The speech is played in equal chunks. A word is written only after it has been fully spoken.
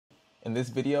In this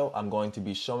video, I'm going to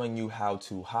be showing you how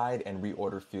to hide and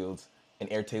reorder fields in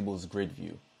Airtable's grid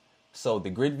view. So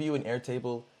the grid view in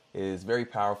Airtable is very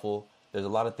powerful. There's a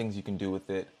lot of things you can do with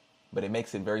it, but it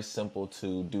makes it very simple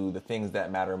to do the things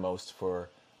that matter most for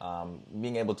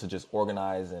being able to just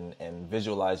organize and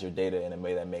visualize your data in a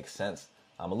way that makes sense.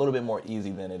 A little bit more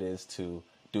easy than it is to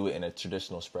do it in a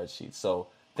traditional spreadsheet. So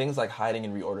things like hiding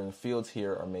and reordering fields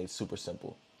here are made super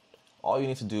simple. All you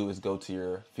need to do is go to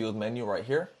your field menu right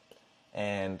here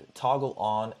and toggle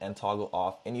on and toggle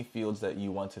off any fields that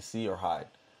you want to see or hide.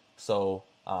 So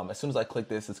as soon as I click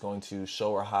this, it's going to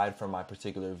show or hide from my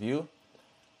particular view.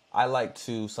 I like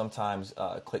to sometimes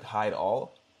click hide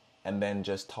all and then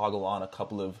just toggle on a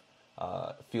couple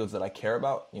of fields that I care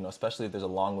about. You know, especially if there's a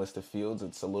long list of fields,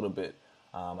 it's a little bit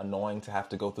annoying to have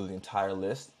to go through the entire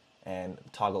list and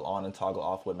toggle on and toggle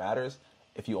off what matters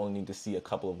if you only need to see a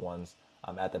couple of ones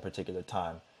at that particular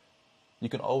time. You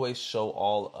can always show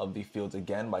all of the fields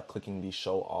again by clicking the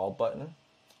Show All button.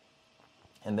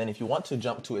 And then if you want to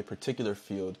jump to a particular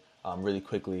field really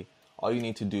quickly, all you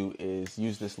need to do is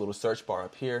use this little search bar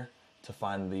up here to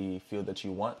find the field that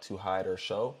you want to hide or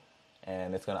show,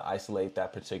 and it's going to isolate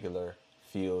that particular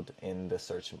field in the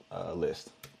search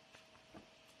list.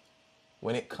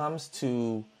 When it comes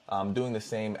to doing the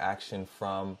same action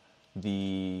from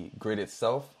the grid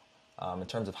itself, in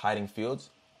terms of hiding fields,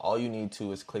 all you need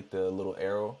to is click the little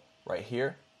arrow right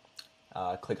here,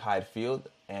 click hide field,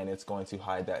 and it's going to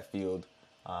hide that field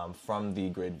from the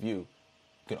grid view.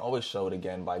 You can always show it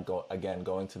again by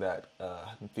going to that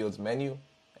fields menu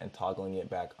and toggling it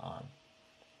back on.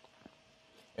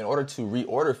 In order to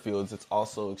reorder fields, it's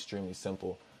also extremely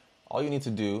simple. All you need to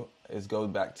do is go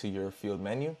back to your field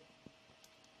menu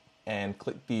and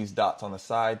click these dots on the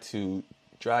side to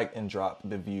drag and drop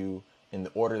the view in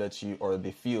the order that you, or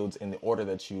the fields in the order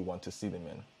that you want to see them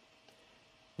in.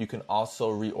 You can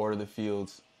also reorder the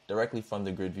fields directly from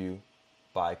the grid view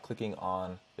by clicking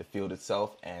on the field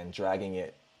itself and dragging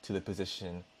it to the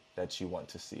position that you want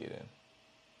to see it in.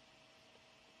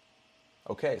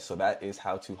 Okay, so that is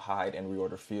how to hide and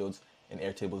reorder fields in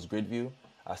Airtable's grid view.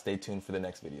 Stay tuned for the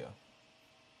next video.